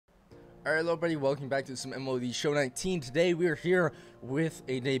Alright, hello everybody, welcome back to some MLB Show 19. Today we are here with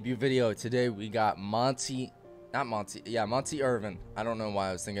a debut video. Today we got Monte Irvin. I don't know why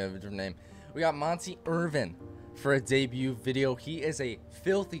I was thinking of a different name. We got Monte Irvin for a debut video. He is a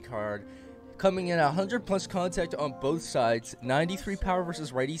filthy card, coming in 100 plus contact on both sides, 93 power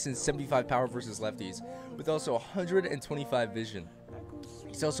versus righties and 75 power versus lefties, with also 125 vision.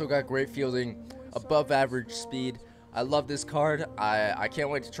 He's also got great fielding, above average speed. I love this card. I can't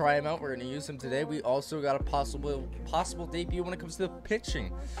wait to try him out. We're going to use him today. We also got a possible debut when it comes to the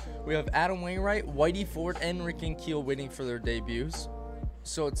pitching. We have Adam Wainwright, Whitey Ford, and Rick and Keel waiting for their debuts.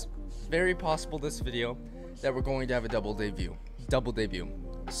 So it's very possible this video that we're going to have a double debut.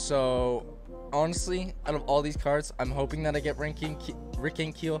 So honestly, out of all these cards, I'm hoping that I get Rick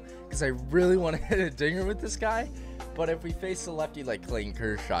and Keel because I really want to hit a dinger with this guy. But if we face a lefty like Clayton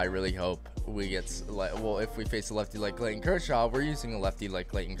Kershaw, I really hope we get, well, if we face a lefty like Clayton Kershaw, we're using a lefty like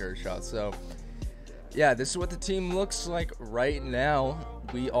Clayton Kershaw. So yeah, this is what the team looks like right now.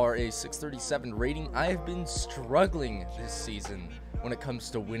 We are a 637 rating. I have been struggling this season when it comes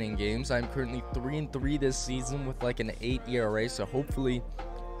to winning games. I'm currently 3-3 this season with like an 8 ERA, so hopefully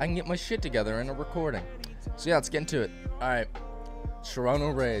I can get my shit together in a recording. So yeah, let's get into it. Alright, Toronto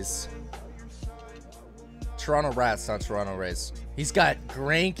Rays. Toronto Rats, not Toronto Rays. He's got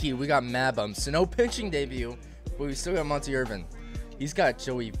Greinke. We got Mad Bum. So no pitching debut, but we still got Monte Irvin. He's got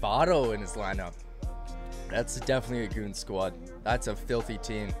Joey Votto in his lineup. That's definitely a goon squad. That's a filthy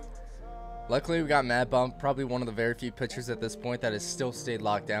team. Luckily, we got Mad Bum, probably one of the very few pitchers at this point that has still stayed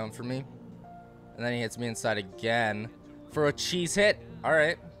locked down for me. And then he hits me inside again for a cheese hit. All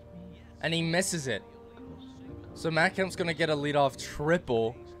right. And he misses it. So Matt Kemp's going to get a leadoff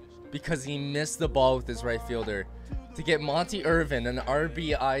triple because he missed the ball with his right fielder to get Monte Irvin an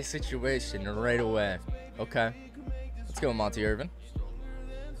RBI situation right away. Okay, let's go, Monte Irvin.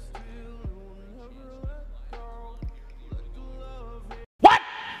 What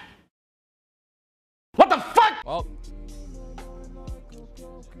the fuck? Well,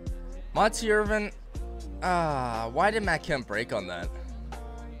 Monte Irvin. Why did Matt Kemp break on that?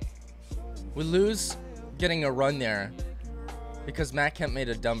 We lose getting a run there because Matt Kemp made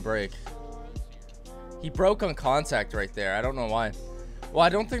a dumb break. He broke on contact right there. I don't know why. Well, I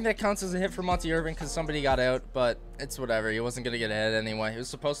don't think that counts as a hit for Monte Irvin because somebody got out, but it's whatever. He wasn't going to get a hit anyway. It was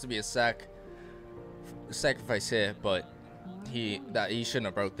supposed to be a sacrifice hit, but he shouldn't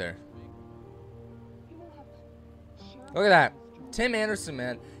have broke there. Look at that. Tim Anderson,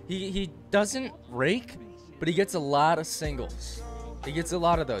 man. He doesn't rake, but he gets a lot of singles. He gets a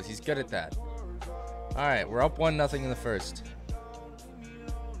lot of those. He's good at that. All right, we're up 1-0 in the first.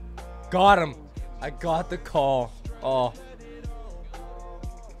 Got him. I got the call. Oh.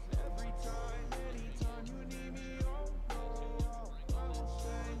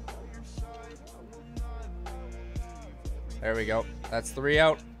 There we go. That's 3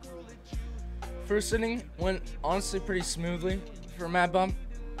 out. First inning went honestly pretty smoothly for Mad Bum.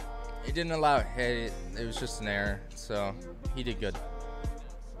 He didn't allow a hit. It was just an error, so he did good.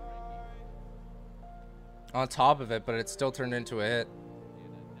 On top of it, but it still turned into a hit.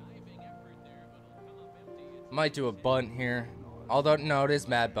 Might do a bunt here. Although, no, it is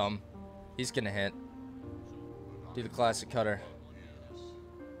Mad Bum. He's going to hit. Do the classic cutter.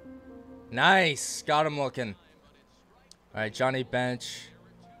 Nice. Got him looking. All right, Johnny Bench.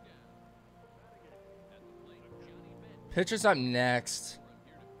 Pitcher's up next.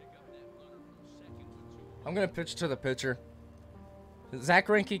 I'm going to pitch to the pitcher. Zach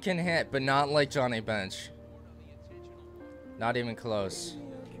Greinke can hit, but not like Johnny Bench. Not even close.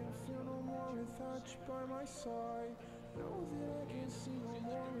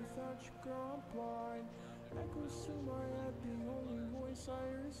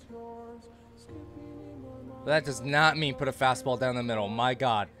 That does not mean put a fastball down the middle. My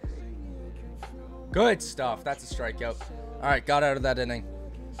God. Good stuff. That's a strikeout. All right, got out of that inning.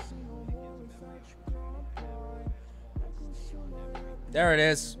 There it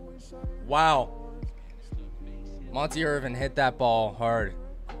is. Wow. Monte Irvin hit that ball hard.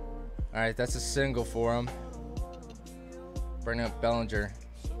 All right, that's a single for him. Bring up Bellinger.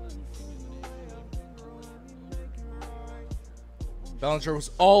 Bellinger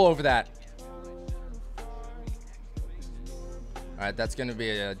was all over that. All right, that's going to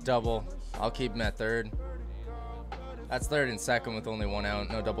be a double. I'll keep him at third. That's third and second with only 1 out.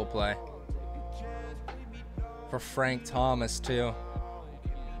 No double play. For Frank Thomas, too.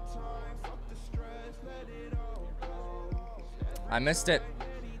 I missed it.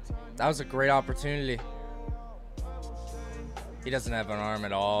 That was a great opportunity. He doesn't have an arm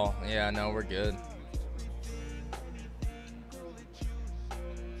at all. Yeah, no, we're good.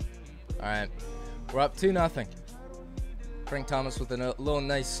 All right, we're up 2-0. Frank Thomas with a little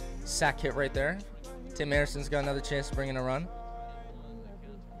nice sack hit right there. Tim Anderson's got another chance to bring in a run.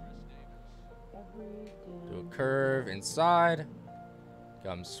 Do a curve inside.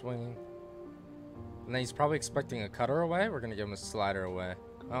 Got him swinging. And then he's probably expecting a cutter away. We're going to give him a slider away.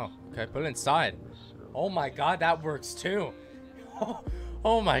 Oh, okay. Put it inside. Oh, my God. That works, too.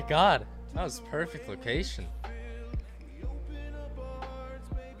 Oh, my God. That was perfect location.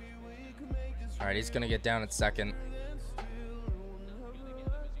 All right, he's going to get down at second.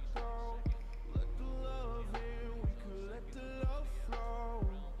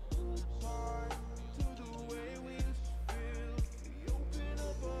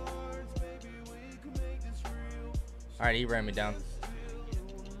 All right, he ran me down.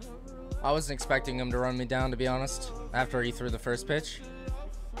 I wasn't expecting him to run me down, to be honest, after he threw the first pitch.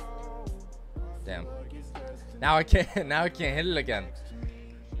 Damn. Now I can't hit it again.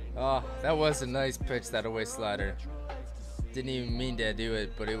 Oh, that was a nice pitch, that away slider. Didn't even mean to do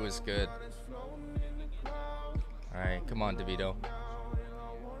it, but it was good. All right, come on, DeVito.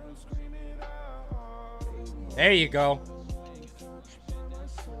 There you go.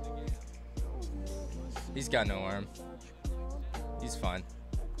 He's got no arm. He's fine.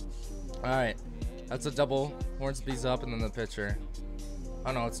 All right, that's a double. Hornsby's up, and then the pitcher.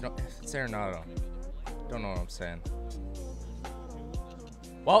 Oh no, it's Arenado. Don't know what I'm saying.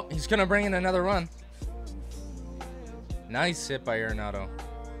 Well, he's gonna bring in another run. Nice hit by Arenado.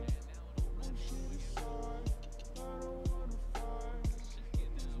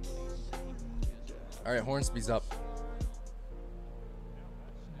 All right, Hornsby's up.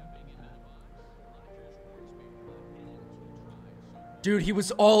 Dude, he was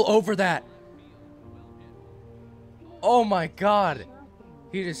all over that. Oh my God.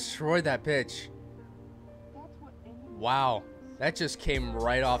 He destroyed that pitch. Wow. That just came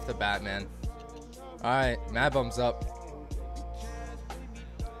right off the bat, man. All right, Mad Bum's up.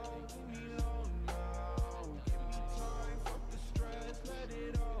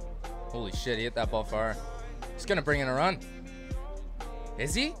 Holy shit, he hit that ball far. He's gonna bring in a run.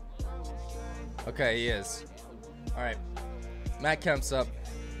 Is he? Okay, he is. All right. Matt Kemp's up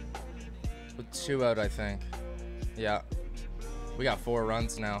with 2 out, I think. Yeah. We got 4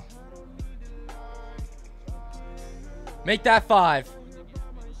 runs now. Make that 5.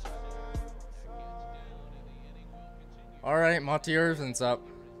 All right, Monte Irvin's up.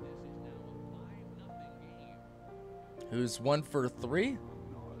 Who's 1 for 3?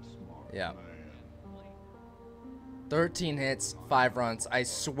 Yeah. 13 hits, 5 runs. I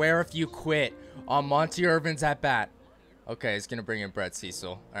swear if you quit on Monte Irvin's at bat. Okay, he's gonna bring in Brett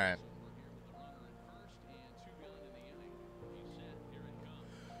Cecil. All right.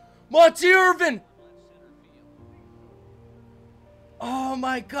 Monte Irvin! Oh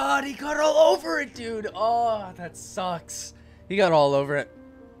my God, he got all over it, dude. Oh, that sucks. He got all over it.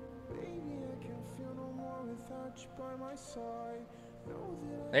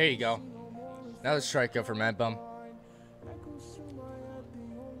 There you go. Another strikeout for Mad Bum.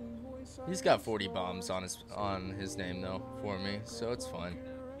 He's got 40 bombs on his name though for me, so it's fine.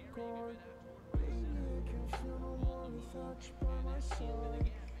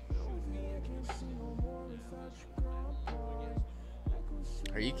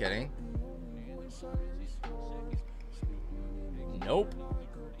 Are you kidding? Nope.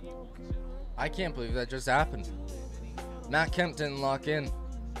 I can't believe that just happened. Matt Kemp didn't lock in,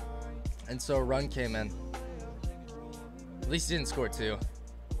 and so a run came in. At least he didn't score 2.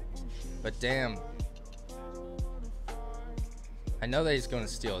 But damn. I know that he's going to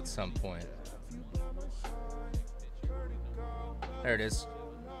steal at some point. There it is.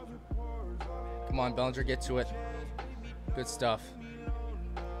 Come on, Bellinger, get to it. Good stuff.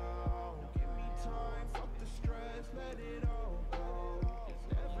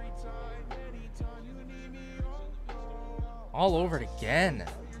 All over it again.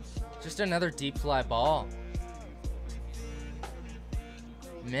 Just another deep fly ball.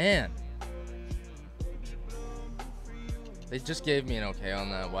 Man. They just gave me an okay on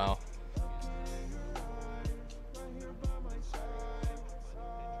that. Wow.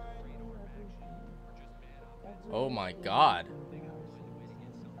 Oh my God.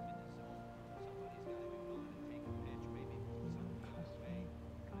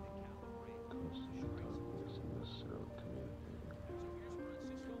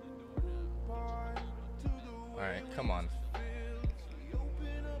 All right, come on.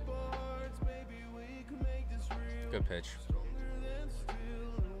 Good pitch.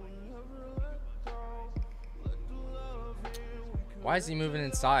 Why is he moving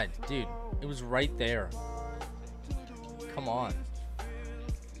inside? Dude, it was right there. Come on.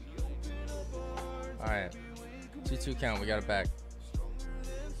 Alright. 2-2 count. We got it back.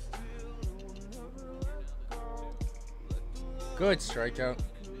 Good strikeout.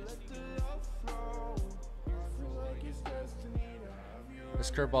 This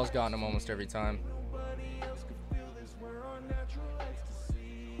curveball's gotten him almost every time.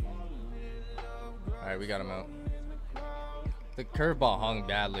 Alright, we got him out. The curveball hung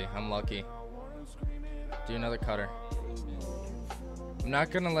badly. I'm lucky. Do another cutter. I'm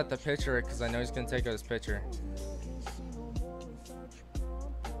not going to let the pitcher it because I know he's going to take out his pitcher.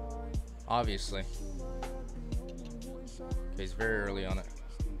 Obviously. Okay, he's very early on it.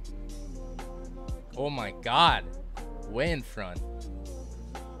 Oh my god. Way in front.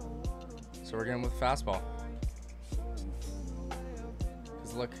 So we're going with fastball.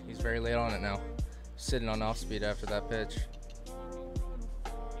 Because look, he's very late on it now. Sitting on off speed after that pitch.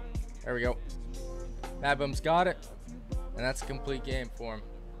 There we go. Mad Bum's got it. And that's a complete game for him.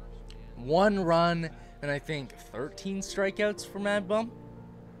 1 run and I think 13 strikeouts for Mad Bum.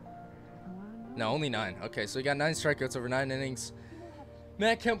 No, only 9. Okay, so he got 9 strikeouts over 9 innings.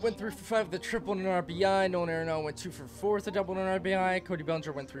 Matt Kemp went 3 for 5 with a triple and an RBI. Nolan Arenado went 2 for 4 with a double and an RBI. Cody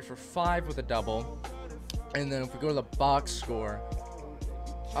Bellinger went 3 for 5 with a double. And then if we go to the box score,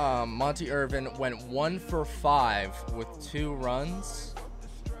 Monte Irvin went 1 for 5 with 2 runs.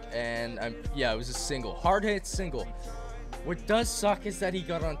 And yeah, it was a single. Hard hit single. What does suck is that he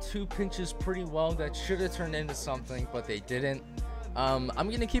got on 2 pitches pretty well that should have turned into something, but they didn't. I'm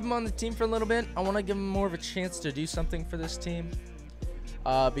going to keep him on the team for a little bit. I want to give him more of a chance to do something for this team.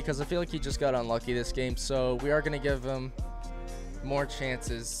 Because I feel like he just got unlucky this game. So we are going to give him more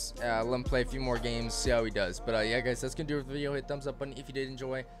chances. Let him play a few more games, see how he does. But yeah, guys, that's going to do it for the video. Hit thumbs up button if you did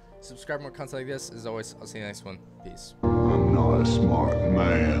enjoy. Subscribe for more content like this. As always, I'll see you in the next one. Peace. I'm not a smart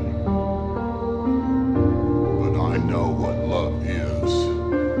man, but I know what love is.